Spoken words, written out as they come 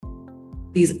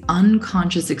These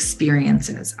unconscious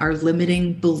experiences are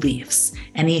limiting beliefs,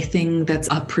 anything that's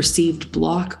a perceived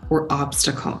block or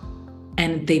obstacle.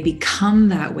 And they become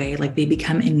that way, like they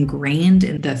become ingrained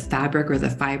in the fabric or the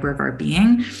fiber of our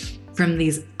being from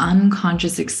these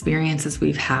unconscious experiences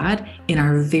we've had in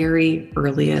our very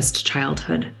earliest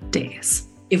childhood days.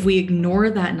 If we ignore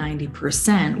that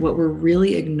 90%, what we're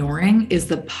really ignoring is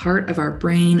the part of our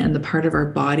brain and the part of our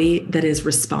body that is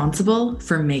responsible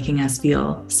for making us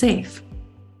feel safe.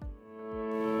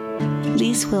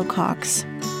 Leisse Wilcox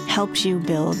helps you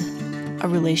build a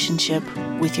relationship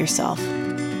with yourself.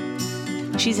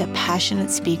 She's a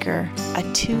passionate speaker, a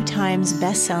 2-time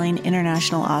best-selling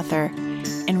international author,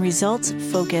 and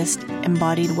results-focused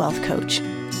embodied wealth coach.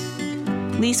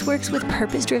 Leisse works with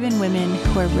purpose-driven women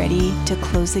who are ready to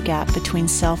close the gap between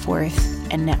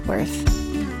self-worth and net worth.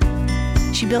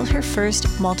 She built her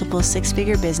first multiple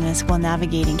 6-figure business while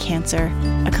navigating cancer,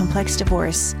 a complex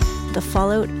divorce, the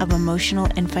fallout of emotional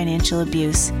and financial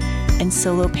abuse, and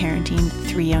solo parenting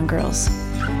 3 young girls.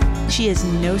 She is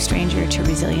no stranger to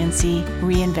resiliency,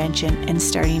 reinvention, and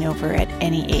starting over at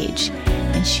any age.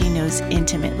 And she knows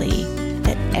intimately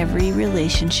that every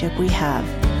relationship we have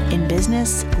in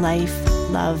business, life,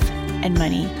 love, and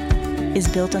money is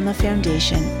built on the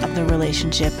foundation of the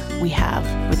relationship we have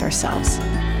with ourselves.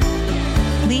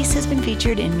 Leisse has been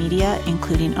featured in media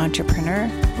including Entrepreneur,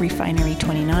 Refinery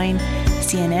 29,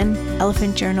 CNN,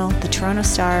 Elephant Journal, The Toronto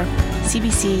Star,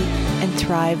 CBC, and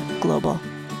Thrive Global.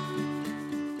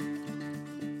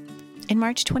 In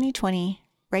March 2020,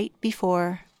 right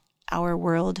before our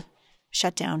world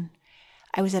shut down,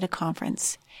 I was at a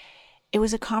conference. It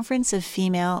was a conference of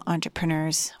female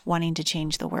entrepreneurs wanting to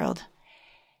change the world.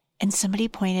 And somebody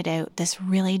pointed out this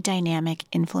really dynamic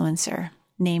influencer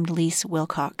named Leisse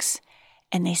Wilcox.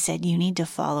 And they said, you need to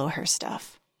follow her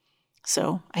stuff.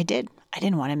 So I did. I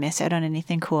didn't want to miss out on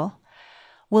anything cool.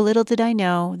 Well, little did I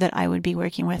know that I would be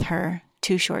working with her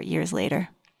 2 short years later.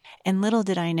 And little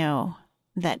did I know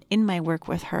that in my work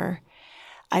with her,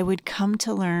 I would come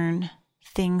to learn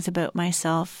things about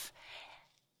myself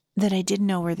that I didn't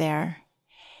know were there.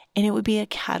 And it would be a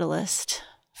catalyst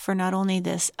for not only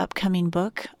this upcoming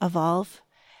book, Evolve,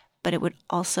 but it would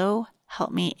also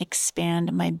help me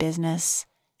expand my business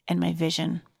and my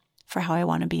vision for how I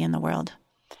want to be in the world.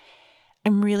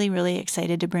 I'm really, really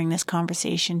excited to bring this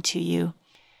conversation to you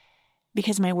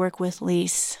because my work with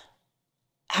Leisse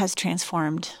has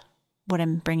transformed what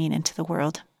I'm bringing into the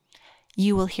world.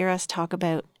 You will hear us talk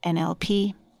about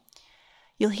NLP.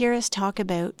 You'll hear us talk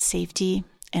about safety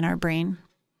in our brain.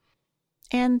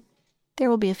 And there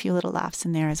will be a few little laughs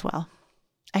in there as well.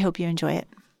 I hope you enjoy it.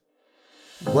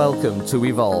 Welcome to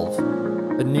Evolve,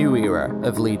 a new era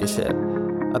of leadership.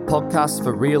 A podcast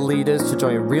for real leaders to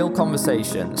join real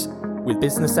conversations with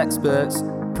business experts,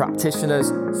 practitioners,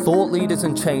 thought leaders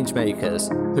and change makers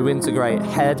who integrate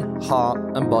head, heart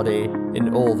and body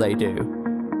in all they do.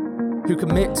 Who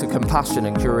commit to compassion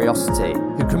and curiosity,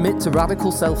 who commit to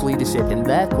radical self-leadership in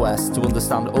their quest to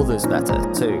understand others better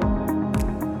too.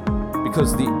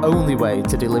 Because the only way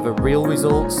to deliver real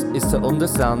results is to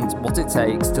understand what it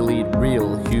takes to lead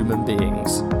real human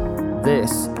beings.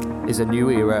 This is a new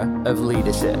era of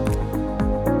leadership.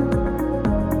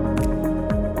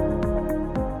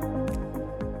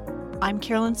 I'm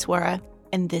Carolyn Swara,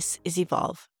 and this is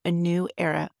Evolve, a new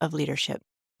era of leadership.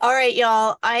 All right,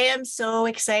 y'all. I am so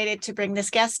excited to bring this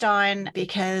guest on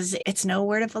because it's no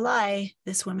word of a lie.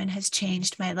 This woman has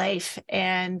changed my life.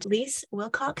 And Leisse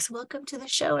Wilcox, welcome to the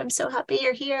show. I'm so happy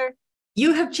you're here.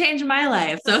 You have changed my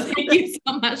life. So thank you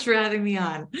so much for having me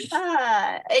on.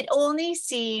 It only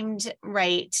seemed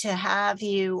right to have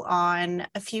you on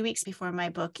a few weeks before my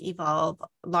book Evolve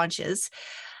launches.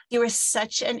 You were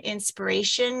such an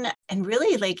inspiration and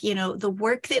really the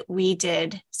work that we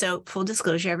did. So full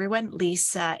disclosure, everyone,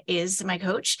 Leisse is my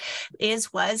coach,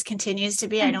 continues to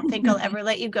be. I don't think I'll ever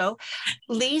let you go.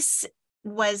 Leisse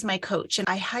was my coach and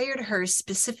I hired her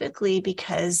specifically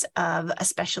because of a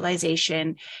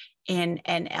specialization in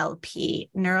NLP,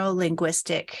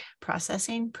 neuro-linguistic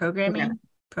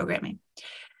programming.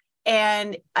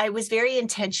 And I was very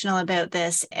intentional about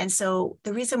this. And so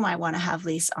the reason why I want to have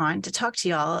Leisse on to talk to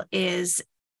y'all is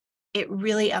it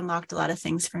really unlocked a lot of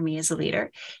things for me as a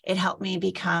leader. It helped me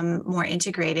become more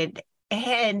integrated.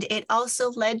 And it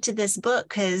also led to this book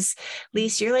because,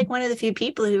 Leisse, you're like one of the few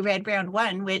people who read round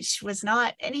 1, which was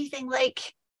not anything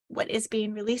like what is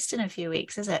being released in a few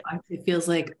weeks, is it? It feels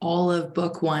like all of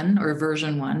book 1 or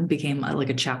version 1 became like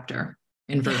a chapter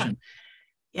in version.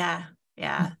 Yeah.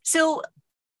 So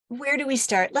where do we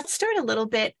start? Let's start a little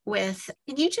bit with,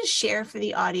 can you just share for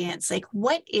the audience,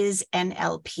 what is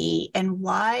NLP and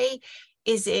why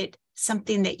is it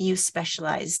something that you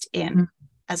specialized in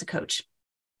as a coach?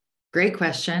 Great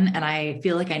question. And I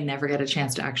feel like I never get a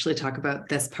chance to actually talk about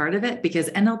this part of it because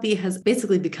NLP has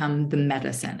basically become the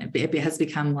medicine. It has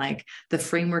become like the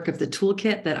framework of the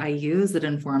toolkit that I use that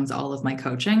informs all of my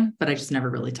coaching, but I just never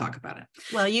really talk about it.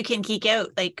 Well, you can geek out.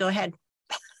 Like, go ahead.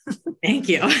 Thank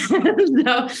you.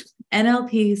 So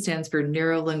NLP stands for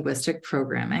Neuro-Linguistic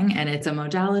Programming, and it's a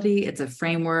modality, it's a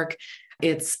framework,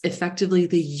 it's effectively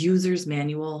the user's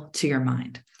manual to your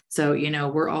mind. So,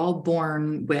 we're all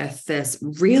born with this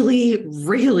really,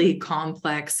 really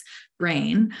complex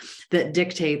brain that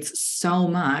dictates so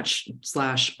much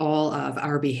 / all of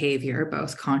our behavior,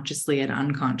 both consciously and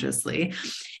unconsciously.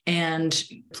 And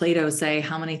Plato say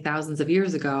how many thousands of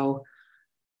years ago,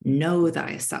 know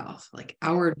thyself. Like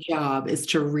our job is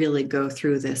to really go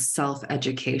through this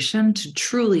self-education to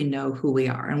truly know who we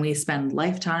are. And we spend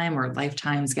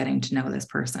lifetimes getting to know this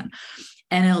person.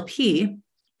 NLP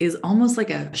is almost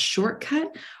like a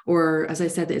shortcut, or as I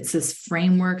said, it's this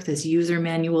framework, this user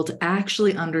manual to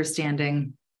actually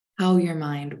understanding how your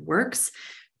mind works,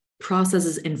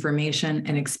 processes information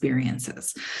and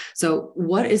experiences. So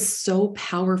what is so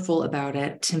powerful about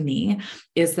it to me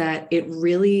is that it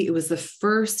was the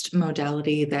first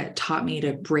modality that taught me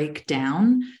to break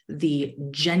down the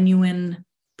genuine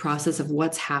process of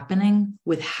what's happening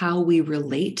with how we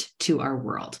relate to our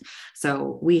world.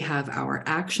 So we have our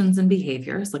actions and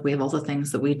behaviors, like we have all the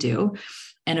things that we do.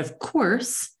 And of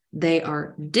course, they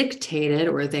are dictated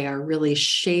or they are really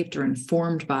shaped or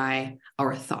informed by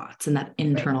our thoughts and that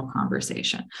internal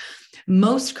conversation.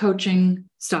 Most coaching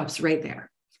stops right there.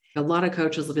 A lot of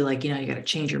coaches will be like, you got to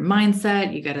change your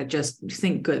mindset. You got to just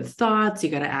think good thoughts. You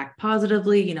got to act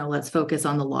positively. Let's focus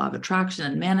on the law of attraction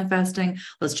and manifesting.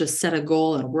 Let's just set a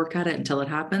goal and work at it until it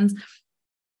happens.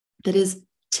 That is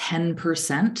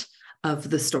 10% of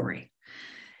the story.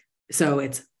 So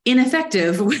it's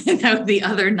ineffective without the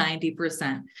other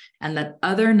 90%. And that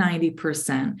other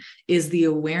 90% is the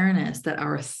awareness that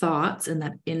our thoughts and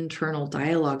that internal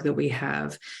dialogue that we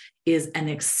have is an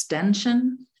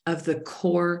extension of the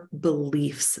core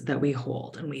beliefs that we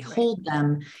hold, and we hold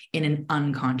them in an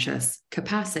unconscious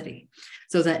capacity.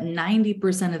 So that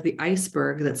 90% of the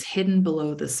iceberg that's hidden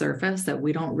below the surface that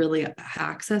we don't really have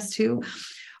access to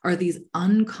are these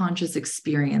unconscious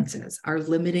experiences, our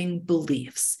limiting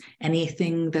beliefs,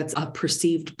 anything that's a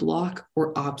perceived block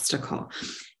or obstacle.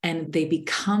 And they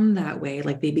become that way,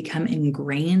 like they become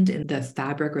ingrained in the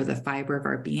fabric or the fiber of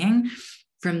our being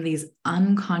from these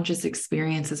unconscious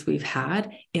experiences we've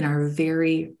had in our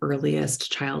very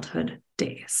earliest childhood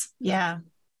days. Yeah.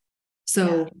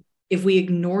 So if we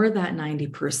ignore that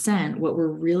 90%, what we're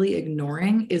really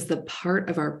ignoring is the part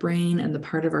of our brain and the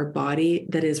part of our body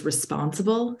that is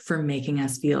responsible for making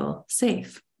us feel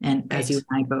safe. And as you and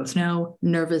I both know,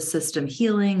 nervous system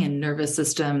healing and nervous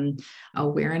system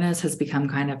awareness has become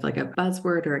kind of like a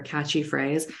buzzword or a catchy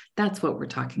phrase. That's what we're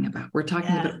talking about. We're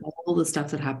talking about all the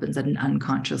stuff that happens at an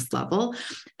unconscious level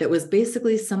that was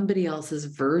basically somebody else's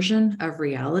version of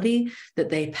reality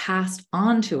that they passed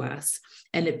on to us.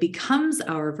 And it becomes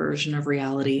our version of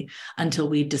reality until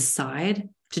we decide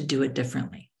to do it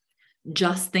differently.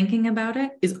 Just thinking about it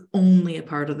is only a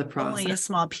part of the process. Only a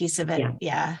small piece of it.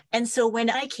 Yeah. And so when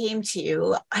I came to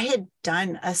you, I had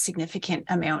done a significant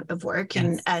amount of work.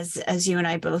 And as you and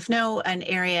I both know,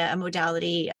 a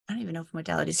modality, I don't even know if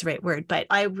modality is the right word, but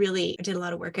I really did a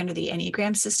lot of work under the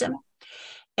Enneagram system.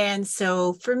 And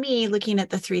so for me, looking at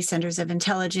the 3 centers of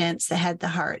intelligence, the head, the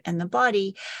heart, and the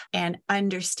body, and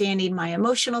understanding my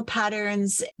emotional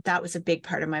patterns, that was a big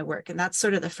part of my work. And that's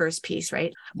sort of the first piece,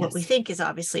 right? Yes. What we think is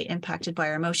obviously impacted by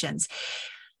our emotions.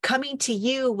 Coming to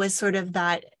you was sort of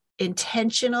that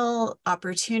intentional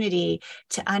opportunity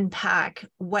to unpack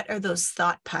what are those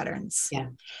thought patterns. Yeah.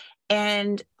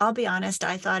 And I'll be honest,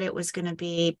 I thought it was going to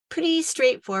be pretty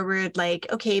straightforward, like,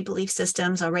 okay, belief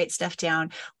systems, I'll write stuff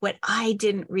down. What I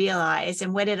didn't realize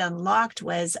and what it unlocked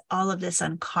was all of this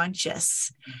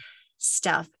unconscious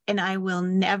stuff. And I will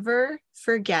never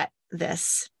forget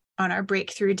this on our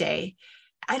breakthrough day.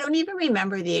 I don't even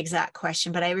remember the exact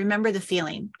question, but I remember the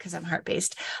feeling because I'm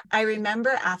heart-based. I remember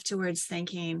afterwards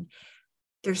thinking,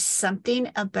 there's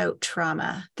something about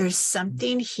trauma. There's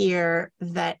something here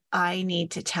that I need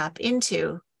to tap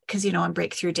into because, on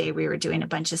breakthrough day, we were doing a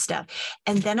bunch of stuff.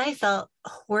 And then I felt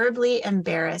horribly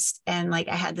embarrassed. And like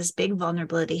I had this big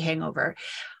vulnerability hangover,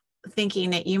 thinking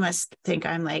that you must think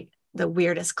I'm like the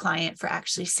weirdest client for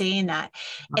actually saying that.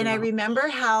 And I remember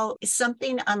how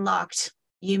something unlocked.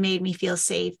 You made me feel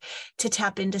safe to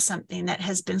tap into something that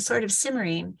has been sort of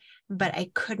simmering, but I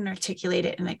couldn't articulate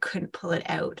it and I couldn't pull it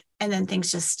out. And then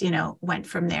things just, went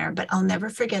from there. But I'll never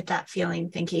forget that feeling,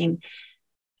 thinking,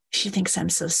 She thinks I'm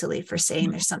so silly for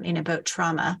saying there's something about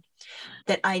trauma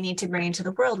that I need to bring into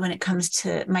the world when it comes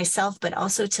to myself, but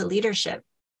also to leadership.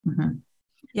 Mm-hmm.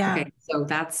 Yeah. Okay. So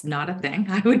that's not a thing.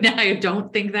 I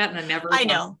don't think that. And I never, I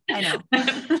know.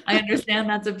 I understand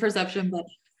that's a perception, but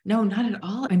no, not at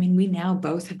all. I mean, we now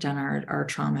both have done our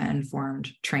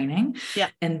trauma-informed training. Yeah.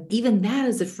 And even that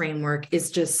as a framework is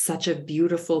just such a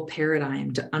beautiful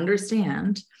paradigm to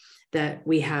understand that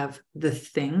we have the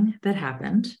thing that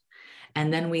happened.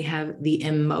 And then we have the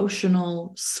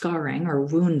emotional scarring or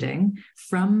wounding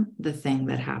from the thing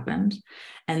that happened.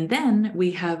 And then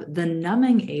we have the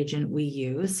numbing agent we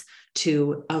use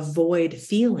to avoid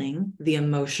feeling the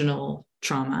emotional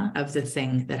trauma of the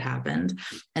thing that happened.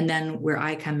 And then where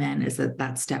I come in is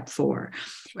that step 4,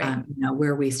 Right.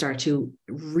 where we start to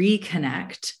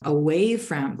reconnect away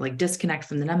from, like, disconnect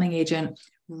from the numbing agent,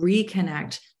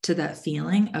 reconnect to that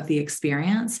feeling of the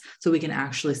experience so we can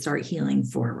actually start healing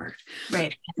forward.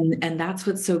 Right. And that's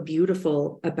what's so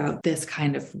beautiful about this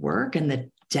kind of work and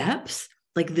the depth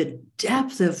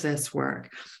of this work,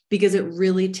 because it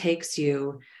really takes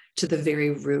you to the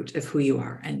very root of who you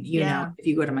are. And, know, if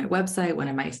you go to my website, one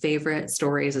of my favorite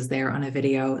stories is there on a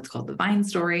video. It's called The Vine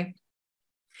Story.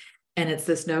 And it's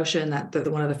this notion that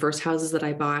one of the first houses that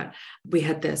I bought, we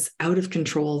had this out of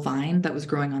control vine that was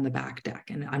growing on the back deck.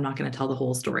 And I'm not going to tell the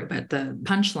whole story, but the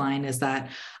punchline is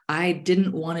that I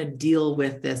didn't want to deal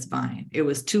with this vine. It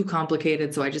was too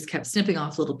complicated. So I just kept snipping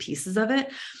off little pieces of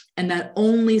it. And that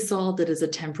only solved it as a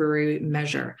temporary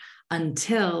measure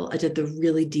until I did the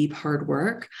really deep, hard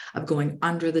work of going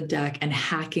under the deck and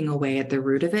hacking away at the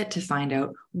root of it to find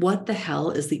out what the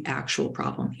hell is the actual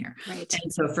problem here. Right.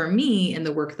 And so for me, in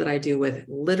the work that I do with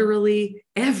literally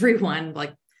everyone,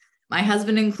 like my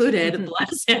husband included,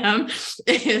 bless him,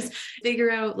 is figure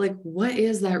out, like, what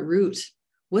is that root?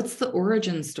 What's the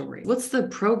origin story? What's the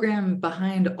program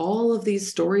behind all of these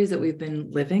stories that we've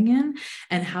been living in?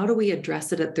 And how do we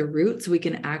address it at the root so we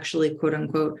can actually, quote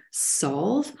unquote,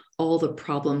 solve all the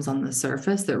problems on the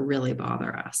surface that really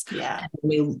bother us? Yeah. And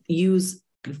we use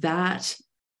that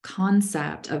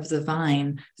concept of the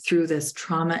vine through this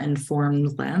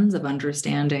trauma-informed lens of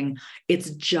understanding it's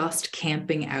just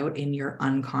camping out in your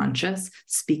unconscious,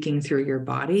 speaking through your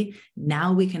body.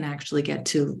 Now we can actually get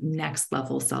to next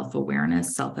level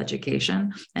self-awareness,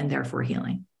 self-education, and therefore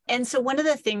healing. And so one of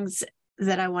the things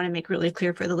that I want to make really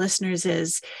clear for the listeners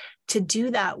is to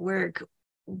do that work,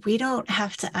 we don't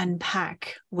have to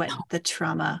unpack what the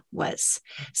trauma was.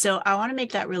 So I want to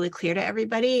make that really clear to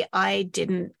everybody. I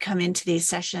didn't come into these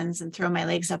sessions and throw my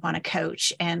legs up on a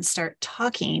couch and start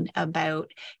talking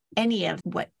about any of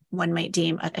what one might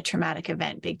deem a traumatic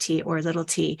event, big T or little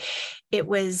t. It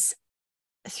was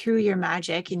through your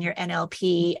magic and your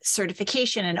NLP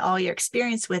certification and all your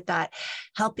experience with that,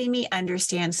 helping me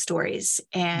understand stories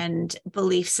and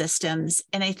belief systems.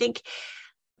 And I think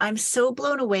I'm so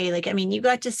blown away. Like, I mean, you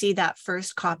got to see that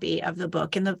first copy of the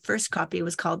book, and the first copy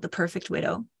was called The Perfect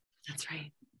Widow. That's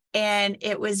right. And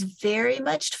it was very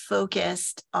much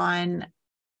focused on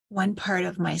one part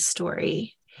of my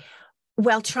story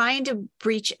while trying to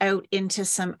reach out into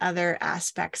some other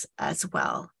aspects as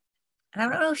well. And I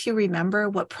don't know if you remember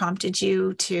what prompted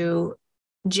you to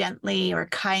gently or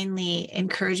kindly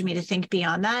encourage me to think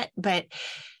beyond that, but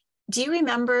do you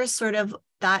remember sort of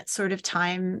that sort of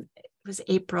time? It was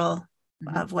April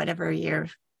of whatever year,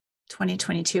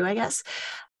 2022, I guess,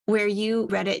 where you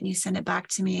read it and you sent it back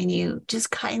to me and you just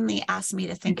kindly asked me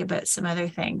to think about some other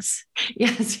things.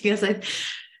 Yes, because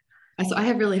I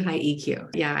have really high EQ.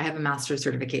 Yeah, I have a master's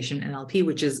certification in NLP,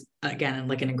 which is, again,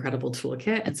 like an incredible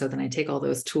toolkit. And so then I take all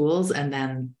those tools, and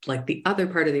then, like, the other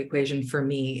part of the equation for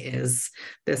me is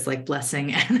this, like,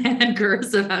 blessing and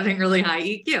curse of having really high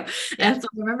EQ. And so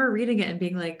I remember reading it and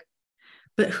being like,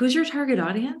 but who's your target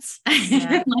audience?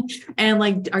 Yeah.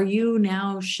 and are you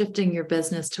now shifting your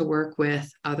business to work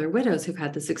with other widows who've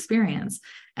had this experience?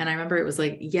 And I remember it was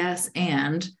like, yes,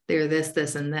 and they're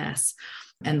this, and this,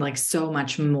 and like so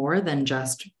much more than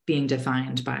just being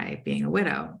defined by being a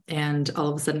widow. And all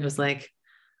of a sudden it was like,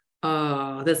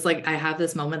 oh, this, like, I have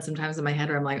this moment sometimes in my head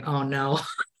where I'm like, oh no,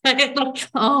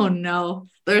 oh no,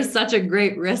 there's such a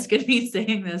great risk in me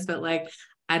saying this, but like,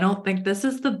 I don't think this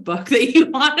is the book that you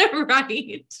want to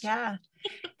write. Yeah.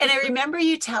 And I remember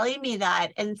you telling me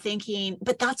that and thinking,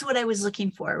 but that's what I was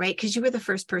looking for, right? Because you were the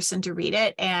first person to read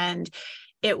it. And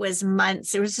it was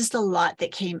months. There was just a lot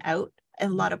that came out, a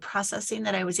lot of processing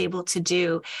that I was able to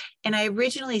do. And I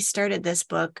originally started this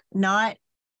book not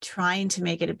trying to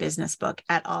make it a business book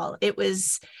at all. It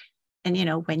was, and you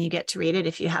know, when you get to read it,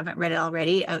 if you haven't read it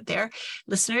already out there,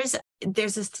 listeners,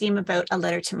 there's this theme about a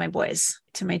letter to my boys,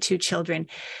 to my 2 children.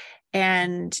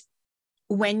 And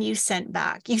when you sent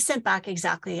back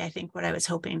exactly, I think, what I was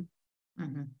hoping.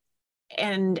 Mm-hmm.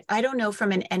 And I don't know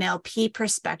from an NLP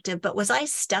perspective, but was I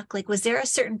stuck? Like, was there a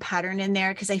certain pattern in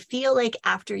there? Because I feel like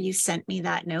after you sent me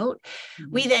that note,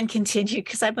 we then continued,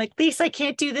 because I'm like, Leisse, I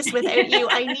can't do this without you.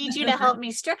 I need you to help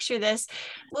me structure this.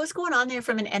 What was going on there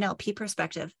from an NLP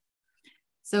perspective?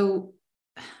 So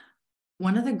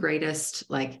one of the greatest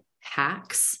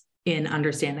hacks in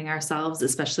understanding ourselves,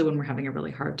 especially when we're having a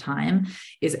really hard time,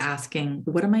 is asking,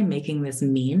 what am I making this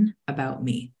mean about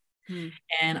me?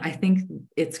 And I think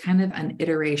it's kind of an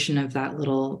iteration of that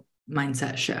little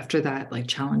mindset shift, or that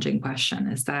challenging question,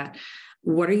 is that,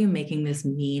 what are you making this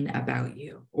mean about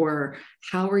you? Or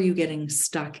how are you getting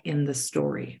stuck in the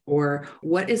story? Or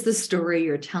what is the story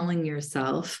you're telling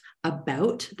yourself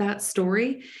about that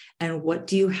story? And what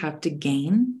do you have to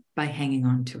gain by hanging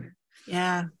on to it?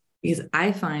 Yeah. Because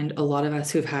I find a lot of us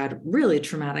who've had really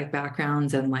traumatic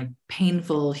backgrounds and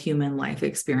painful human life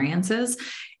experiences,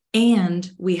 and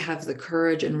we have the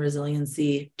courage and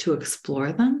resiliency to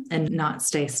explore them and not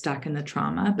stay stuck in the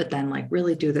trauma, but then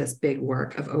really do this big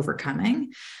work of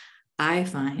overcoming. I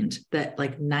find that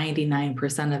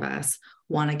 99% of us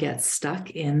want to get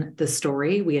stuck in the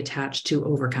story we attach to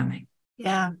overcoming.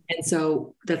 Yeah. And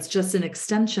so that's just an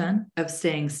extension of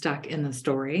staying stuck in the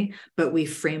story, but we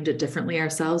framed it differently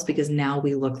ourselves, because now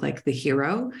we look like the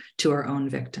hero to our own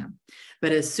victim.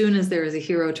 But as soon as there is a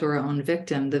hero to our own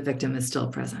victim, the victim is still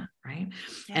present, right?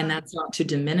 Yeah. And that's not to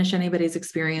diminish anybody's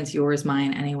experience, yours,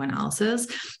 mine, anyone else's.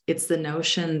 It's the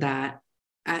notion that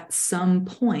at some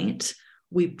point,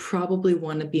 we probably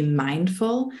want to be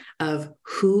mindful of,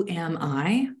 who am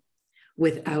I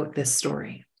without this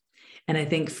story? And I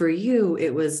think for you,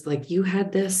 it was you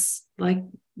had this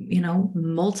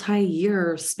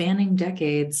multi-year, spanning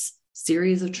decades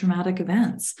series of traumatic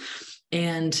events.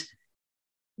 And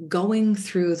going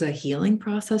through the healing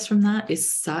process from that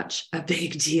is such a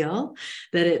big deal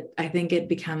that I think it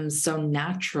becomes so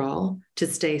natural to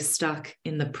stay stuck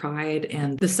in the pride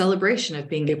and the celebration of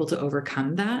being able to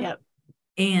overcome that. Yep.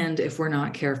 And if we're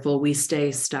not careful, we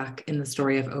stay stuck in the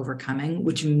story of overcoming,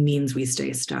 which means we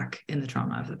stay stuck in the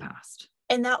trauma of the past.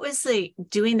 And that was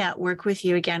doing that work with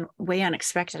you, again, way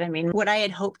unexpected. I mean, what I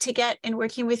had hoped to get in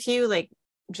working with you,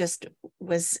 just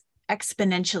was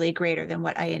exponentially greater than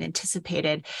what I had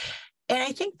anticipated. And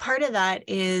I think part of that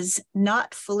is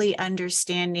not fully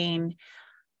understanding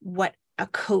what a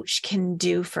coach can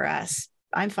do for us.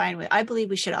 I believe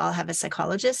we should all have a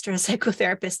psychologist or a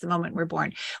psychotherapist the moment we're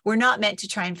born. We're not meant to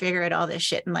try and figure out all this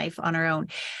shit in life on our own.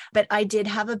 But I did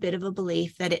have a bit of a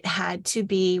belief that it had to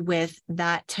be with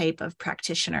that type of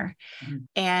practitioner. Mm-hmm.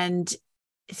 And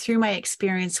through my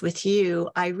experience with you,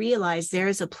 I realized there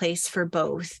is a place for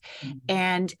both. Mm-hmm.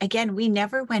 And again, we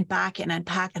never went back and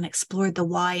unpacked and explored the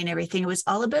why and everything. It was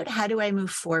all about, how do I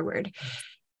move forward?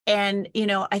 And,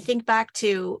 I think back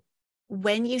to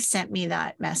when you sent me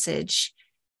that message.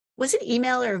 Was it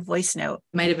email or a voice note?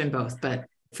 Might have been both, but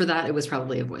for that, it was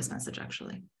probably a voice message,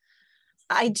 actually.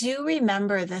 I do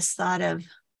remember this thought of,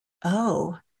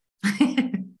 oh,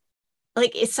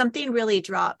 it's something really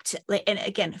dropped. And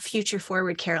again, future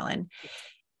forward, Carolyn,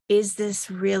 is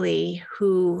this really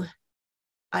who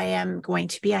I am going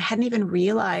to be? I hadn't even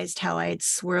realized how I had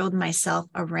swirled myself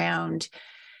around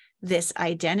this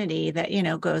identity that,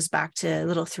 goes back to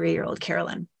little 3-year-old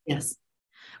Carolyn. Yes.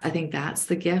 I think that's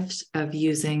the gift of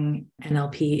using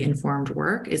NLP informed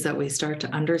work, is that we start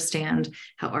to understand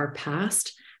how our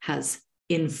past has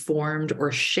informed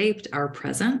or shaped our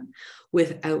present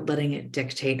without letting it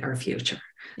dictate our future.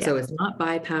 Yeah. So it's not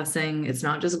bypassing, it's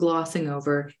not just glossing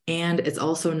over, and it's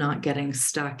also not getting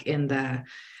stuck in the,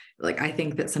 I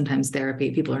think that sometimes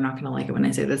therapy, people are not going to like it when I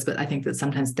say this, but I think that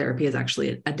sometimes therapy is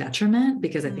actually a detriment,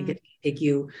 because I think it can take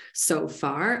you so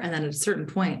far. And then at a certain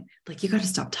point, you got to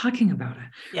stop talking about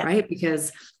it, right?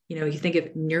 Because, you think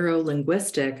of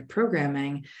neuro-linguistic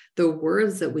programming, the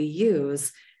words that we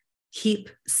use keep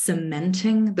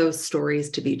cementing those stories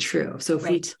to be true. So if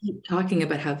we keep talking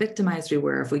about how victimized we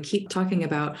were, if we keep talking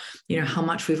about, how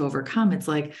much we've overcome, it's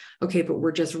okay, but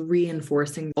we're just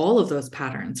reinforcing all of those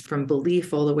patterns from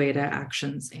belief all the way to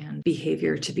actions and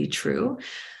behavior to be true.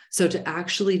 So to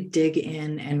actually dig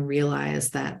in and realize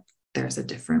that there's a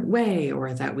different way,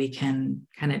 or that we can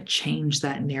kind of change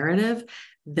that narrative,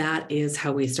 that is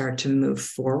how we start to move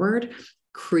forward,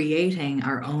 creating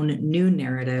our own new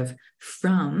narrative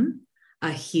from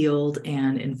a healed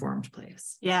and informed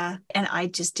place. Yeah. And I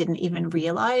just didn't even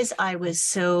realize I was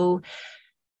so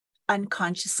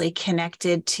unconsciously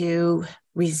connected to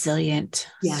resilient,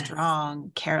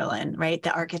 strong Carolyn, right?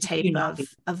 The archetype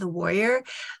of the warrior.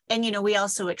 And, we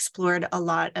also explored a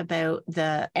lot about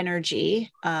the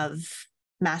energy of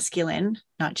masculine,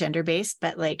 not gender-based,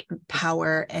 but like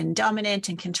power and dominant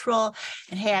and control.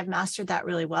 And hey, I've mastered that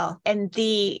really well. And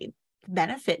the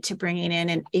benefit to bringing in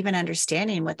and even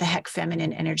understanding what the heck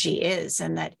feminine energy is,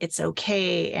 and that it's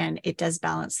okay and it does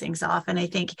balance things off. And I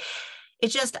think it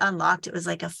just unlocked, it was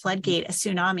like a floodgate, a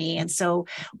tsunami. And so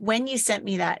when you sent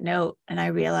me that note and I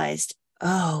realized,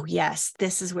 oh yes,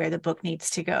 this is where the book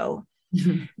needs to go.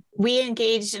 We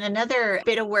engaged in another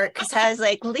bit of work because I was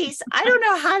like, Leisse, I don't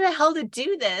know how the hell to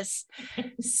do this.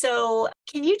 So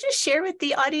can you just share with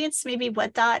the audience maybe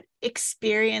what that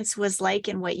experience was like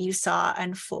and what you saw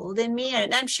unfold in me?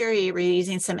 And I'm sure you were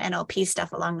using some NLP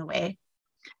stuff along the way.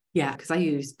 Yeah, because I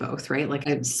use both, right? Like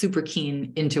I'm super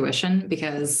keen intuition,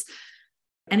 because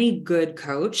any good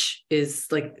coach is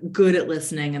like good at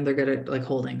listening and they're good at like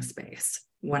holding space.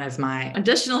 One of my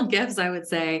additional gifts, I would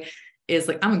say, is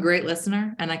like, I'm a great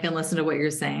listener and I can listen to what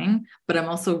you're saying, but I'm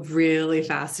also really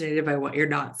fascinated by what you're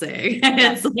not saying. And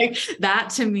it's like, that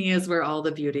to me is where all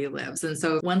the beauty lives. And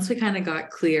so once we kind of got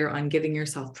clear on giving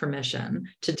yourself permission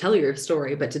to tell your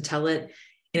story, but to tell it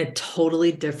in a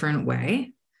totally different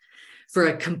way for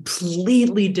a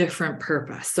completely different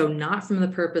purpose. So not from the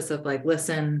purpose of like,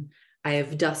 listen, I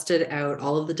have dusted out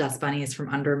all of the dust bunnies from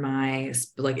under my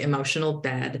like emotional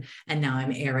bed, and now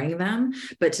I'm airing them,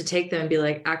 but to take them and be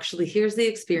like, actually, here's the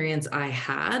experience I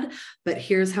had, but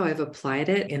here's how I've applied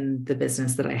it in the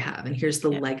business that I have. And here's the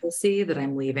legacy that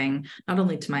I'm leaving, not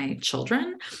only to my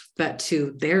children, but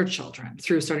to their children,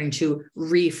 through starting to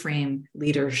reframe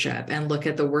leadership and look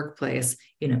at the workplace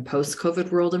in a post-COVID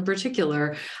world in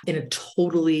particular, in a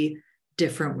totally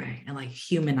different way and like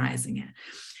humanizing it.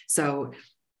 So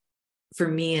for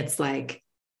me, it's like,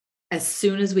 as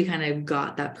soon as we kind of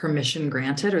got that permission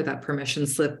granted or that permission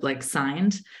slip like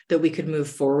signed that we could move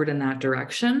forward in that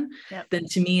direction, then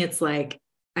to me, it's like,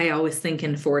 I always think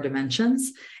in 4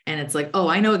 dimensions, and it's like, oh,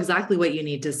 I know exactly what you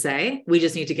need to say. We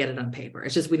just need to get it on paper.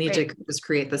 It's just, we need to just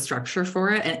create the structure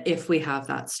for it. And if we have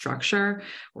that structure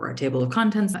or a table of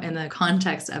contents in the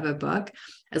context of a book,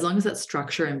 as long as that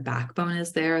structure and backbone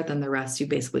is there, then the rest, you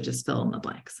basically just fill in the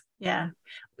blanks. Yeah.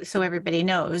 So everybody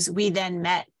knows, we then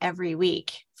met every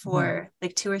week for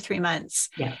like 2 or 3 months.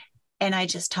 Yeah. And I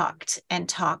just talked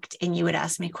and you would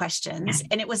ask me questions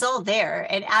and it was all there.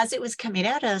 And as it was coming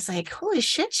out, I was like, holy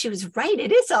shit, she was right.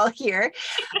 It is all here.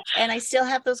 And I still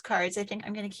have those cards. I think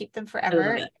I'm going to keep them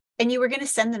forever. And you were going to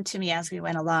send them to me as we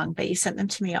went along, but you sent them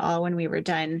to me all when we were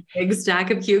done. Big stack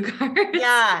of cue cards.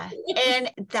 Yeah.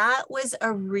 And that was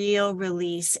a real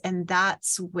release. And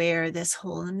that's where this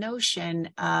whole notion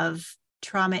of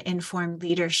trauma-informed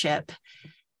leadership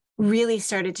really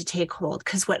started to take hold.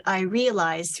 Because what I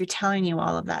realized through telling you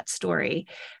all of that story,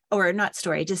 or not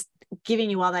story, just giving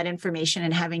you all that information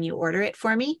and having you order it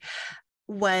for me,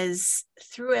 was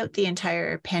throughout the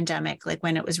entire pandemic, like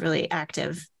when it was really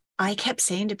active, I kept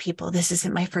saying to people, this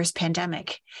isn't my first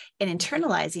pandemic, and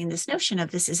internalizing this notion of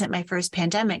this isn't my first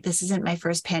pandemic. This isn't my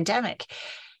first pandemic.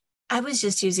 I was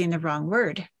just using the wrong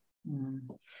word.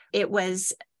 It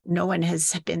was, no one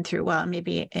has been through, well,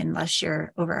 maybe unless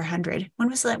you're over 100. When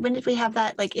was that? When did we have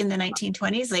that? Like in the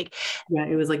 1920s? Like, yeah,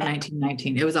 it was like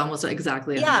 1919. It was almost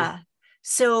exactly 100. Yeah.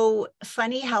 So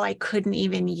funny how I couldn't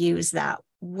even use that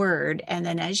word. And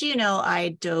then, as you know, I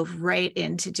dove right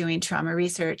into doing trauma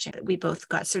research. We both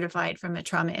got certified from a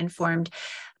trauma-informed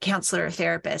counselor or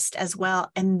therapist as well.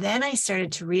 And then I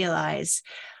started to realize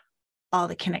all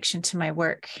the connection to my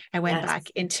work. I went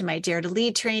back into my Dare to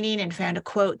Lead training and found a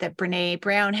quote that Brene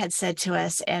Brown had said to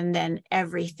us. And then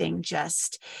everything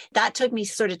just, that took me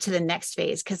sort of to the next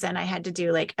phase, because then I had to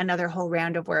do like another whole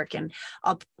round of work. And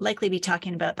I'll likely be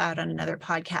talking about that on another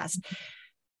podcast.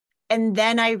 And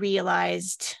then I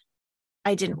realized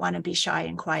I didn't want to be shy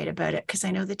and quiet about it, because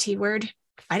I know the T word.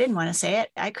 I didn't want to say it.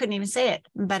 I couldn't even say it.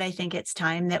 But I think it's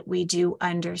time that we do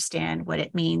understand what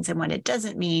it means and what it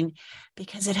doesn't mean,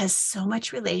 because it has so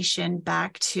much relation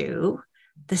back to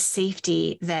the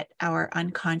safety that our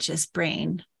unconscious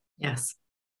brain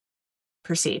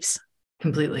perceives.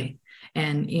 Completely.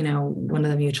 And, you know, one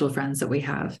of the mutual friends that we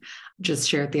have just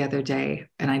shared the other day,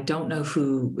 and I don't know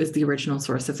who is the original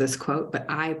source of this quote, but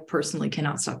I personally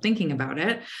cannot stop thinking about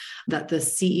it, that the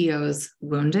CEO's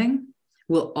wounding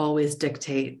will always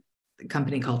dictate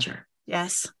company culture.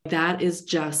 Yes. That is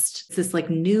just this like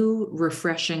new,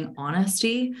 refreshing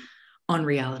honesty on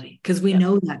reality, because we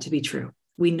know that to be true.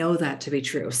 We know that to be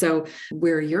true. So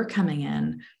where you're coming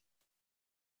in,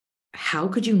 how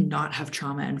could you not have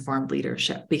trauma-informed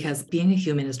leadership? Because being a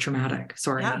human is traumatic.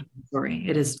 Sorry.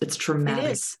 It's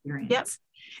traumatic experience. Yep.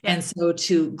 And so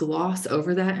to gloss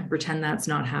over that and pretend that's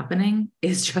not happening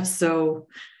is just so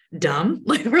dumb,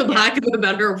 like for lack of a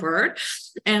better word.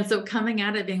 And so coming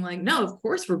at it being like, no, of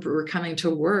course we're coming to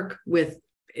work with,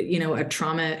 a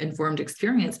trauma-informed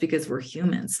experience because we're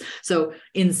humans. So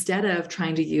instead of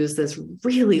trying to use this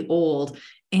really old,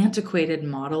 antiquated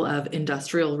model of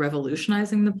industrial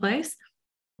revolutionizing the place,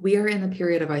 we are in the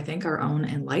period of, I think, our own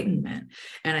enlightenment.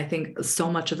 And I think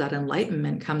so much of that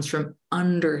enlightenment comes from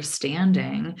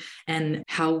understanding and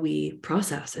how we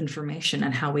process information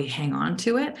and how we hang on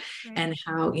to it. Right. And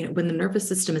how, when the nervous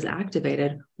system is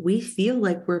activated, we feel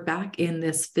like we're back in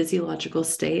this physiological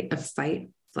state of fight,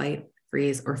 flight,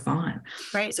 freeze, or fawn.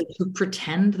 Right. So to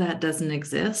pretend that doesn't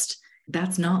exist,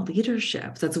 that's not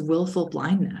leadership. That's willful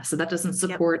blindness. So that doesn't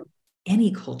support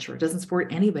any culture. It doesn't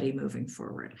support anybody moving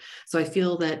forward. So I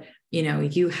feel that,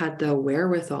 you had the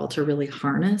wherewithal to really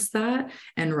harness that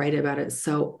and write about it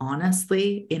so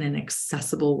honestly in an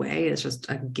accessible way. It's just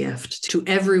a gift to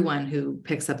everyone who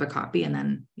picks up a copy and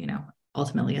then,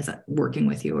 ultimately is working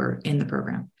with you or in the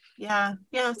program. Yeah.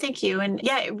 Thank you. And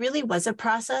it really was a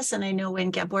process. And I know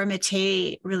when Gabor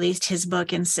Mate released his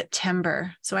book in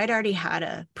September, so I'd already had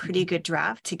a pretty good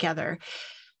draft together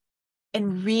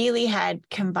and really had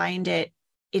combined it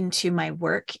into my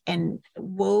work and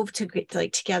wove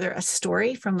together a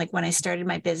story from when I started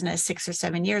my business 6 or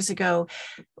 7 years ago,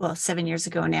 7 years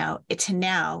ago now, to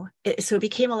now. So it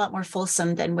became a lot more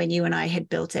fulsome than when you and I had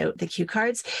built out the cue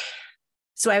cards.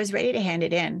 So I was ready to hand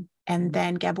it in. And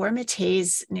then Gabor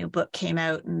Mate's new book came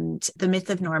out, and The Myth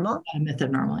of Normal. Myth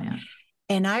of Normal, yeah.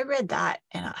 And I read that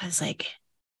and I was like,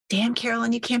 damn,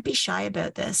 Carolyn, you can't be shy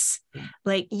about this.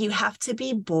 Yeah. You have to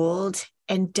be bold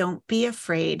and don't be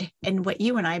afraid. And what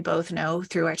you and I both know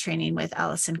through our training with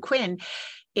Alison Quinn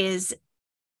is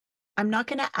I'm not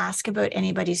going to ask about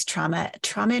anybody's trauma.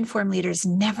 Trauma-informed leaders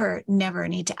never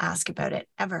need to ask about it,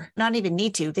 ever. Not even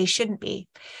need to. They shouldn't be.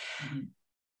 Mm-hmm.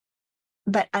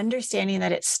 But understanding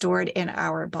that it's stored in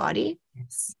our body.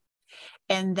 Yes.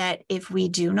 And that if we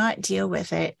do not deal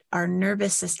with it, our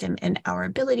nervous system and our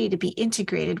ability to be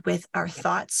integrated with our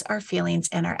thoughts, our feelings,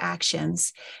 and our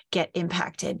actions get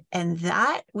impacted. And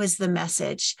that was the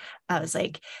message. I was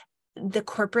like, the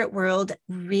corporate world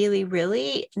really,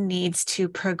 really needs to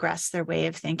progress their way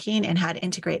of thinking and how to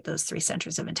integrate those 3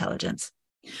 centers of intelligence.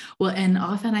 Well, and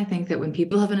often I think that when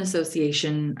people have an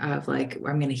association of I'm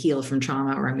going to heal from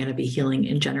trauma or I'm going to be healing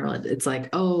in general, it's like,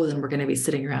 oh, then we're going to be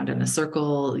sitting around in a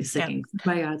circle singing.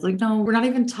 Yeah. It's like, no, we're not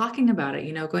even talking about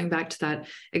it. Going back to that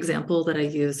example that I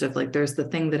used of there's the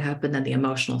thing that happened and the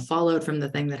emotional fallout from the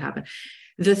thing that happened.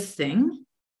 The thing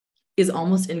is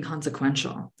almost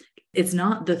inconsequential. It's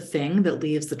not the thing that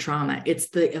leaves the trauma. It's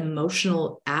the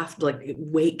emotional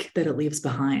wake that it leaves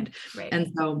behind. Right.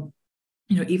 And so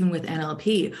even with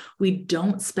NLP, we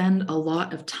don't spend a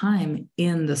lot of time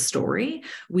in the story.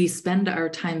 We spend our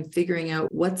time figuring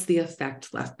out what's the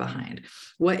effect left behind.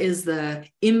 What is the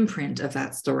imprint of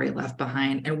that story left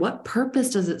behind? And what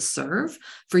purpose does it serve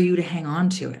for you to hang on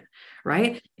to it,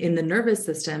 right? In the nervous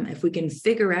system, if we can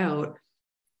figure out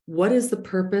what is the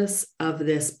purpose of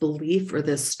this belief or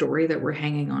this story that we're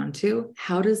hanging on to,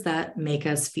 how does that make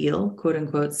us feel, quote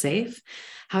unquote, safe?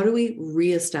 How do we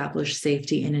reestablish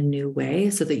safety in a new way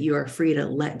so that you are free to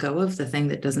let go of the thing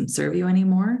that doesn't serve you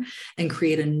anymore and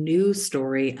create a new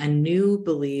story, a new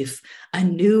belief, a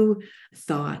new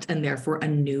thought, and therefore a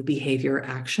new behavior or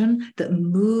action that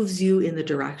moves you in the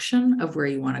direction of where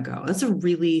you want to go? That's a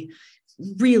really,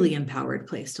 really empowered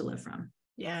place to live from.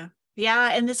 Yeah.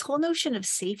 Yeah. And this whole notion of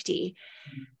safety,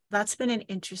 that's been an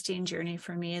interesting journey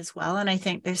for me as well. And I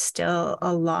think there's still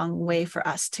a long way for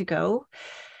us to go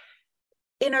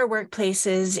in our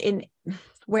workplaces, in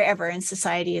wherever in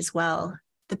society as well.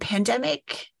 The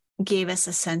pandemic gave us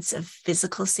a sense of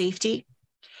physical safety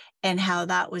and how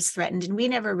that was threatened. And we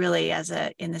never really,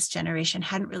 in this generation,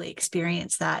 hadn't really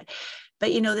experienced that.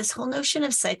 But, this whole notion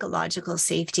of psychological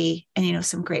safety and,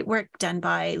 some great work done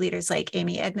by leaders like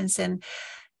Amy Edmondson.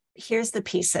 Here's the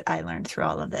piece that I learned through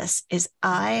all of this is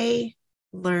I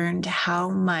learned how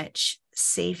much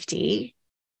safety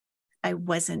I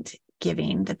wasn't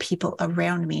giving the people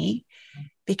around me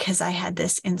because I had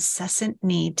this incessant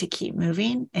need to keep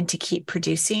moving and to keep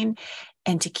producing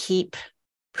and to keep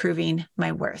proving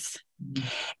my worth. Mm-hmm.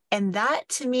 And that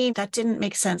to me, that didn't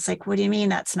make sense. What do you mean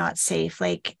that's not safe?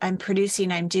 I'm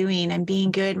producing, I'm doing, I'm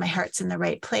being good. My heart's in the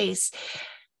right place.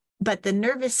 But the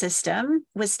nervous system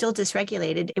was still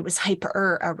dysregulated. It was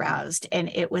hyper aroused and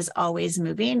it was always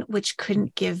moving, which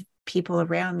couldn't give people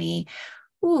around me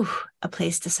a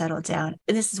place to settle down.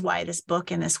 And this is why this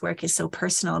book and this work is so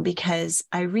personal, because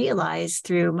I realized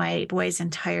through my boys'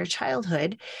 entire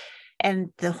childhood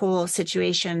and the whole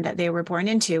situation that they were born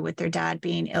into with their dad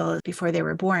being ill before they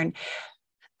were born,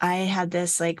 I had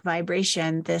this like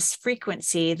vibration, this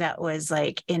frequency that was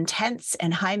like intense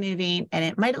and high moving. And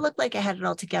it might have looked like I had it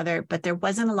all together, but there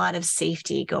wasn't a lot of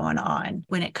safety going on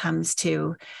when it comes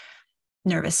to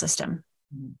nervous system.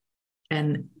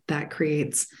 And that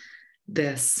creates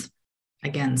this,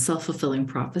 again, self-fulfilling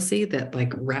prophecy that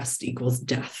like rest equals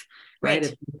death, right?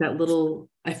 It's that little,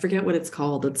 I forget what it's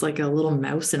called. It's like a little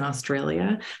mouse in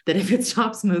Australia that if it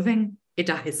stops moving, it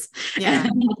dies. Yeah.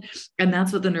 And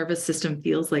that's what the nervous system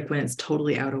feels like when it's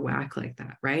totally out of whack like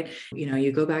that, right? You know,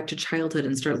 you go back to childhood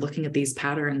and start looking at these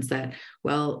patterns that,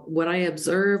 well, what I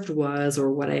observed was,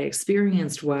 or what I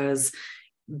experienced was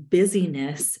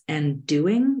busyness, and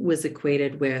doing was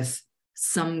equated with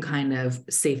some kind of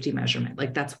safety measurement.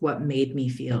 Like that's what made me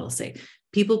feel safe.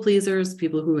 People pleasers,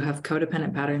 people who have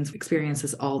codependent patterns experience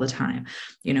this all the time.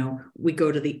 You know, we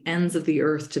go to the ends of the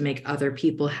earth to make other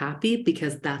people happy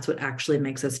because that's what actually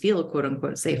makes us feel quote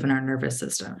unquote safe in our nervous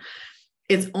system.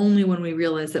 It's only when we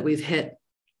realize that we've hit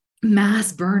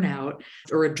mass burnout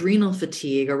or adrenal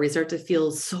fatigue, or we start to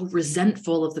feel so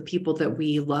resentful of the people that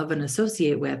we love and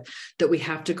associate with, that we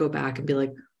have to go back and be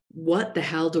like, what the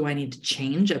hell do I need to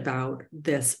change about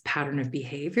this pattern of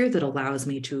behavior that allows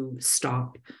me to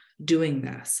stop doing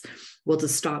this? Well, to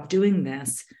stop doing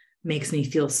this makes me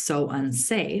feel so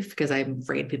unsafe because I'm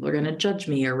afraid people are going to judge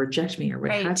me or reject me or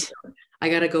what have you. I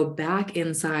got to go back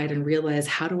inside and realize,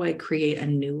 how do I create a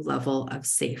new level of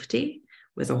safety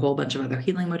with a whole bunch of other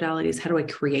healing modalities? How do I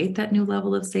create that new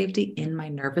level of safety in my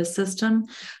nervous system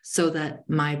so that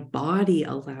my body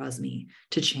allows me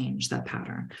to change that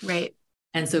pattern? Right.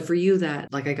 And so for you,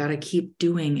 that like, I got to keep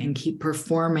doing and keep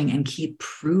performing and keep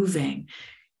proving.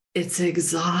 It's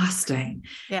exhausting.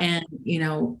 Yeah. And, you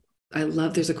know, I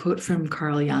love, there's a quote from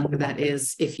Carl Jung that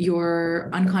is, if your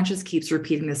unconscious keeps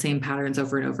repeating the same patterns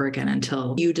over and over again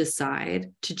until you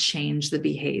decide to change the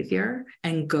behavior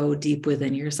and go deep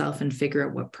within yourself and figure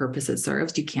out what purpose it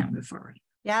serves, you can't move forward.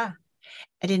 Yeah.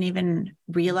 I didn't even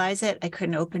realize it. I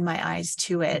couldn't open my eyes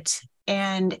to it.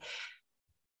 And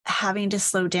having to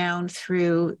slow down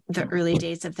through the early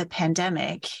days of the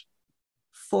pandemic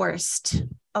forced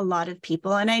a lot of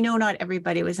people. And I know not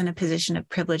everybody was in a position of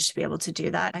privilege to be able to do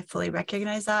that. I fully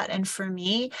recognize that. And for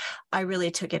me, I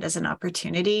really took it as an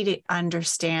opportunity to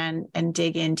understand and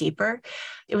dig in deeper.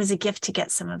 It was a gift to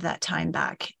get some of that time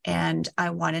back. And I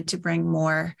wanted to bring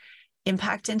more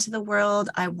impact into the world.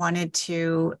 I wanted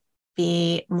to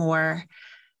be more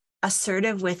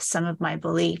assertive with some of my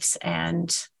beliefs.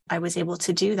 And I was able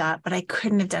to do that, but I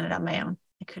couldn't have done it on my own.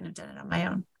 I couldn't have done it on my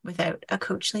own without a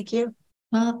coach like you.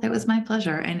 Well, it was my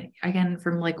pleasure. And again,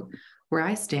 from like where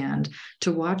I stand,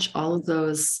 to watch all of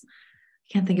those,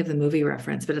 I can't think of the movie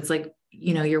reference, but it's like,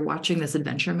 you know, you're watching this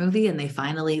adventure movie and they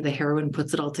finally, the heroine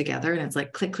puts it all together and it's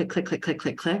like, click, click, click, click, click,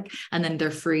 click, click. And then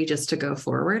they're free just to go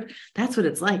forward. That's what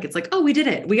it's like. It's like, oh, we did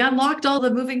it. We unlocked all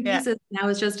the moving pieces. Yeah. Now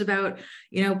it's just about,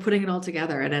 you know, putting it all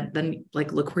together. And then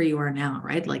like, look where you are now,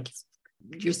 right? Like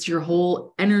just your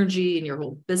whole energy and your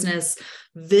whole business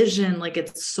vision, like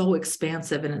it's so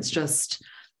expansive and it's just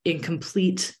in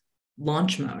complete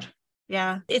launch mode.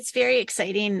 Yeah, it's very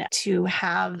exciting to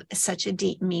have such a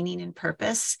deep meaning and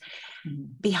purpose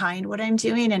behind what I'm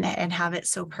doing and have it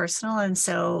so personal. And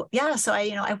so, yeah, so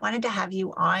I wanted to have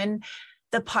you on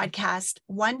the podcast,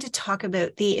 one, to talk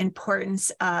about the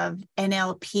importance of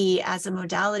NLP as a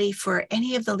modality for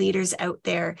any of the leaders out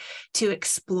there to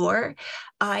explore.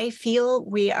 I feel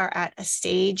we are at a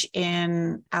stage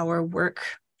in our work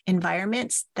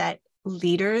environments that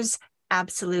leaders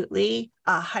absolutely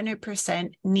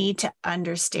 100% need to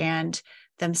understand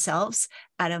themselves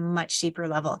at a much deeper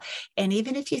level. And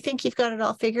even if you think you've got it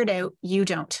all figured out, you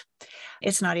don't.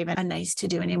 It's not even a nice to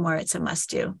do anymore. It's a must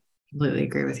do. Completely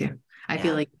agree with you. I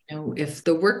feel like, you know, if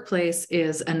the workplace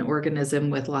is an organism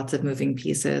with lots of moving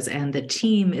pieces and the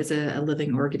team is a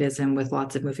living organism with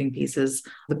lots of moving pieces,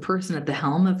 the person at the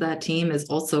helm of that team is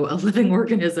also a living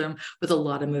organism with a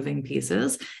lot of moving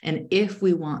pieces. And if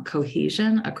we want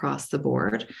cohesion across the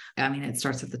board, I mean, it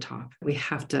starts at the top. We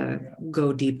have to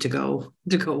go deep to go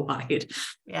wide.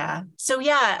 Yeah. So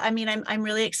yeah, I mean, I'm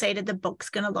really excited. The book's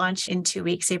going to launch in 2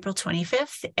 weeks, April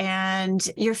 25th, and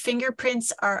your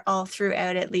fingerprints are all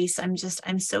throughout. At least I'm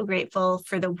so grateful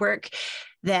for the work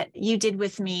that you did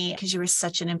with me, because you were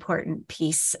such an important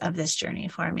piece of this journey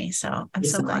for me. So I'm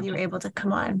so glad you were able to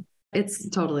come on. It's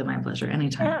totally my pleasure.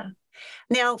 Anytime. Yeah.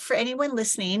 Now, for anyone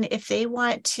listening, if they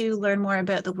want to learn more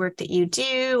about the work that you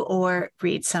do or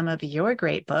read some of your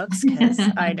great books, because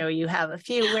I know you have a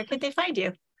few, where could they find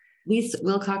you?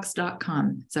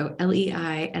 LeisseWilcox.com. So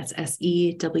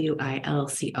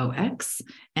LeisseWilcox.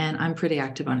 And I'm pretty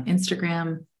active on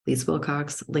Instagram, Leisse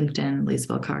Wilcox, LinkedIn, Leisse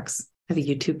Wilcox. I have a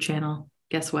YouTube channel.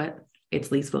 Guess what? It's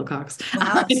Leisse Wilcox.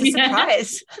 Wow, it's a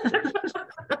surprise.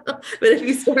 But if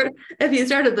you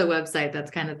start at the website, that's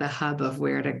kind of the hub of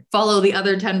where to follow the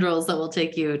other tendrils that will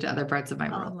take you to other parts of my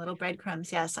world. Little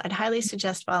breadcrumbs. Yes. I'd highly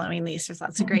suggest following Leisse. There's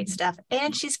lots of great stuff.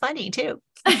 And she's funny too.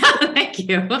 Thank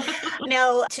you.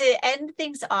 Now, to end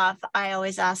things off, I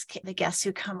always ask the guests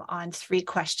who come on 3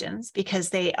 questions because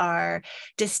they are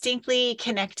distinctly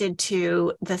connected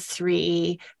to the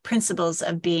 3 principles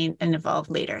of being an evolved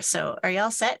leader. So are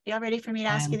y'all set? Y'all ready for me to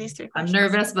ask you these 3 questions? I'm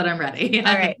nervous, but I'm ready.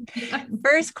 All right.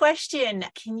 First question.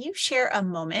 Can you share a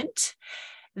moment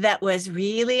that was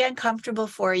really uncomfortable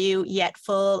for you, yet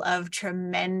full of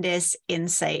tremendous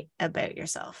insight about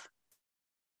yourself?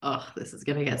 Oh, this is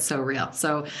going to get so real.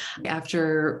 So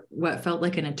after what felt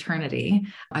like an eternity,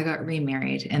 I got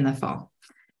remarried in the fall.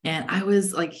 And I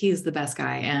was like, he's the best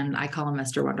guy. And I call him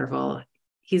Mr. Wonderful.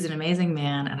 He's an amazing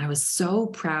man. And I was so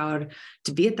proud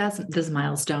to be at this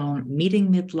milestone,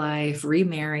 meeting midlife,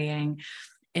 remarrying.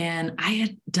 And I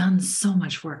had done so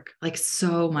much work, like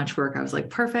so much work. I was like,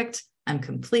 perfect. I'm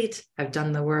complete. I've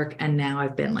done the work. And now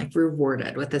I've been like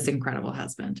rewarded with this incredible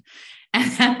husband. And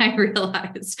then I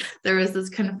realized there was this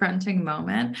confronting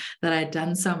moment that I'd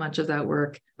done so much of that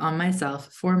work on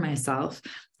myself, for myself,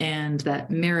 and that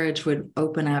marriage would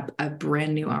open up a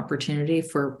brand new opportunity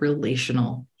for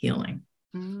relational healing.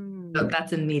 So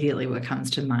that's immediately what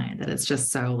comes to mind, that it's just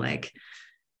so like,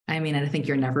 I mean, I think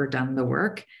you're never done the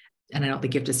work. And I don't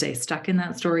think you have to stay stuck in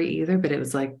that story either, but it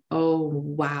was like, oh,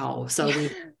 wow. So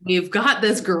we've got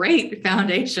this great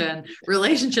foundation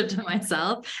relationship to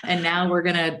myself. And now we're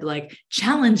going to like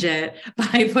challenge it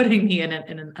by putting me in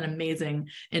an amazing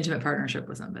intimate partnership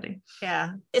with somebody.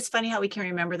 Yeah. It's funny how we can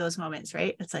remember those moments,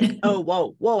 right? It's like, oh,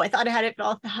 whoa. I thought I had it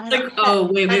all. Like,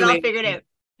 oh, wait. Figured out.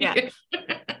 Yeah.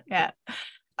 Yeah.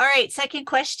 All right. Second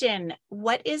question.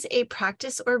 What is a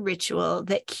practice or ritual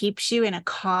that keeps you in a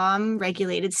calm,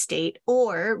 regulated state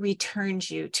or returns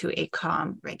you to a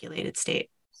calm, regulated state?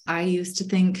 I used to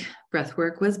think breath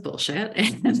work was bullshit.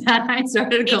 And then I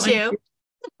started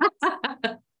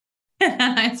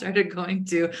going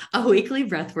to a weekly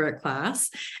breathwork class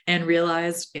and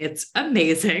realized it's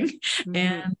amazing. Mm-hmm.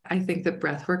 And I think that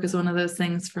breathwork is one of those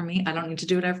things for me. I don't need to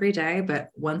do it every day, but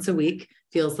once a week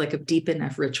feels like a deep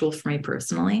enough ritual for me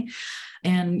personally.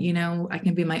 And, you know, I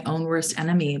can be my own worst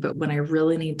enemy, but when I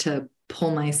really need to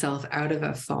pull myself out of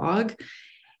a fog,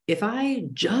 if I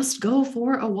just go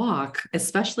for a walk,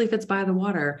 especially if it's by the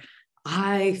water,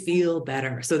 I feel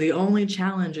better. So the only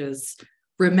challenge is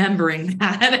remembering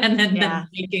that and then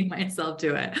making myself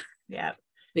do it. Yeah.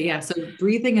 But yeah, so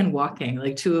breathing and walking,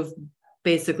 like 2 of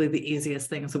basically the easiest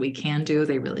things that we can do,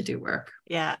 they really do work.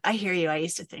 Yeah, I hear you. I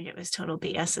used to think it was total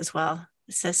BS as well.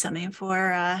 It says something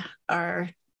for our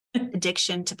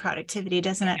addiction to productivity,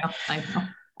 doesn't it? I know.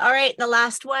 All right, the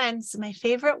last one. This is my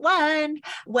favorite one.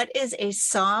 What is a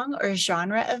song or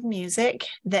genre of music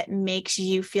that makes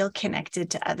you feel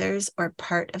connected to others or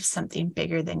part of something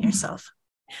bigger than yourself?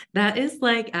 That is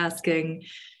like asking,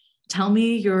 tell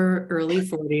me your early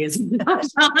 40s, not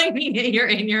telling me you're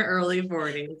in your early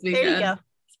 40s. There you go.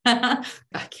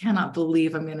 I cannot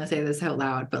believe I'm going to say this out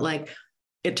loud, but like,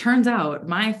 it turns out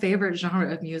my favorite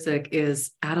genre of music is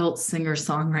adult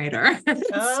singer-songwriter.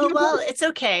 Oh, well, it's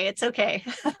okay. It's okay.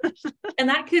 And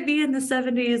that could be in the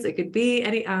 70s. It could be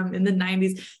any in the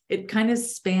 90s. It kind of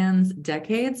spans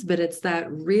decades, but it's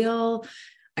that real,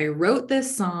 I wrote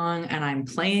this song and I'm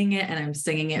playing it and I'm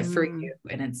singing it for you.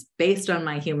 And it's based on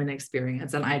my human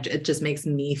experience. And it just makes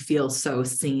me feel so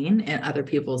seen in other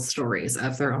people's stories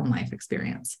of their own life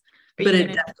experience. But it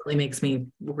definitely makes me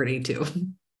wordy too.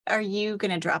 Are you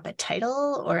going to drop a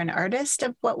title or an artist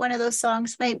of what one of those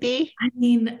songs might be? I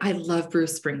mean, I love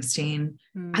Bruce Springsteen.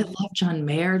 I love John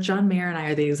Mayer. John Mayer and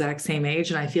I are the exact same age.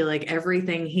 And I feel like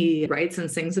everything he writes and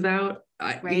sings about,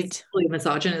 he's really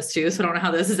misogynist too. So I don't know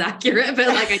how this is accurate, but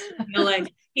like, I feel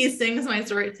like he sings my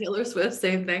story. Taylor Swift,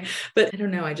 same thing. But I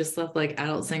don't know. I just love like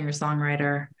adult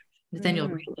singer-songwriter. Nathaniel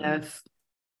Rateliff,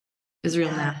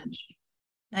 Israel Natch.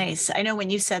 Nice. I know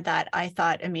when you said that, I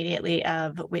thought immediately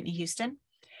of Whitney Houston.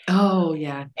 Oh,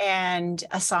 yeah. And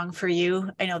A Song for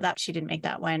You. I know that she didn't make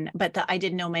that one, but I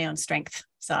Didn't Know My Own Strength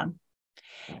song.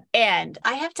 And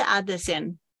I have to add this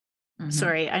in.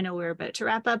 Sorry, I know we're about to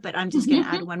wrap up, but I'm just going to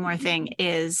add one more thing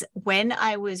is when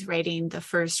I was writing the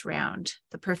first round,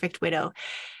 The Perfect Widow,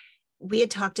 we had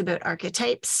talked about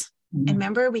archetypes. And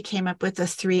remember, we came up with the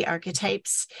 3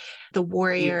 archetypes, the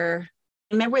warrior.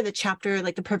 Remember the chapter,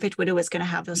 like The Perfect Widow was going to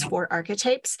have those 4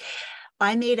 archetypes.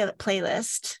 I made a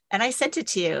playlist and I sent it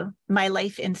to you, My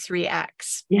Life in 3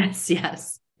 Acts.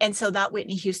 Yes. And so that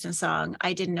Whitney Houston song,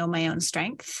 I Didn't Know My Own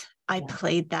Strength, I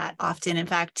played that often. In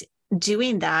fact,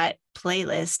 doing that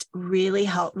playlist really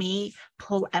helped me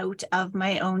pull out of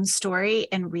my own story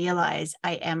and realize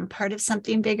I am part of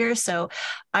something bigger. So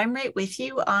I'm right with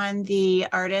you on the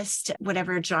artist,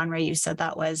 whatever genre you said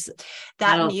that was,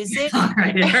 that music.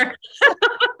 Right.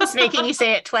 It's making you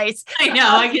say it twice. I know,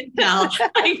 I can tell.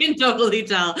 I can totally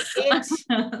tell.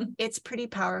 It's pretty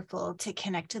powerful to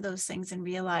connect to those things and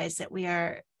realize that we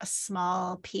are a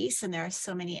small piece and there are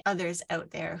so many others out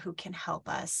there who can help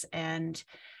us. And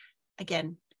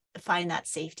again, find that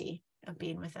safety of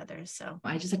being with others. So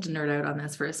I just have to nerd out on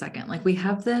this for a second. Like, we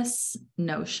have this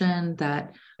notion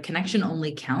that connection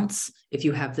only counts if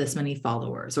you have this many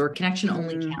followers, or connection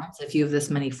only counts if you have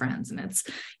this many friends. And it's,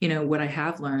 what I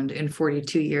have learned in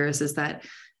 42 years is that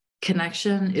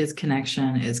connection is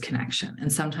connection is connection.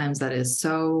 And sometimes that is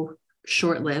so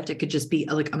short-lived. It could just be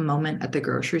like a moment at the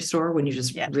grocery store when you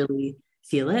just really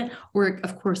feel it. Or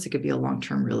of course it could be a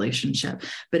long-term relationship,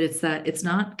 but it's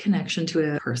not connection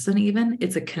to a person even,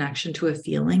 it's a connection to a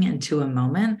feeling and to a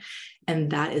moment.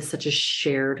 And that is such a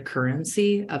shared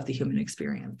currency of the human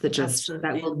experience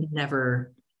that will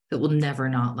never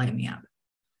not light me up.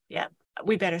 Yeah.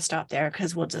 We better stop there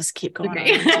because we'll just keep going on.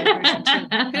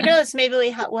 Who knows? Maybe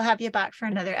we'll have you back for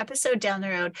another episode down the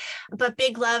road. But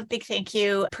big love, big thank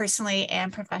you personally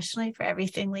and professionally for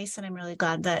everything, Leisse. And I'm really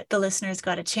glad that the listeners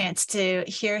got a chance to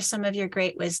hear some of your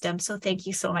great wisdom. So thank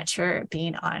you so much for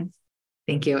being on.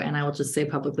 Thank you. And I will just say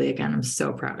publicly again, I'm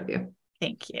so proud of you.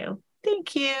 Thank you.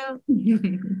 Thank you. You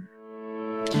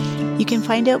can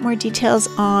find out more details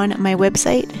on my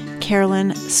website,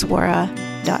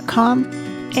 carolinswara.com.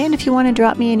 And if you want to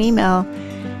drop me an email,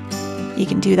 you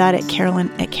can do that at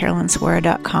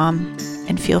carolinswara.com.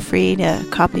 And feel free to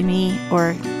copy me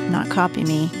or not copy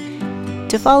me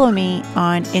to follow me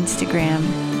on Instagram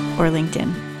or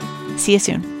LinkedIn. See you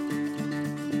soon.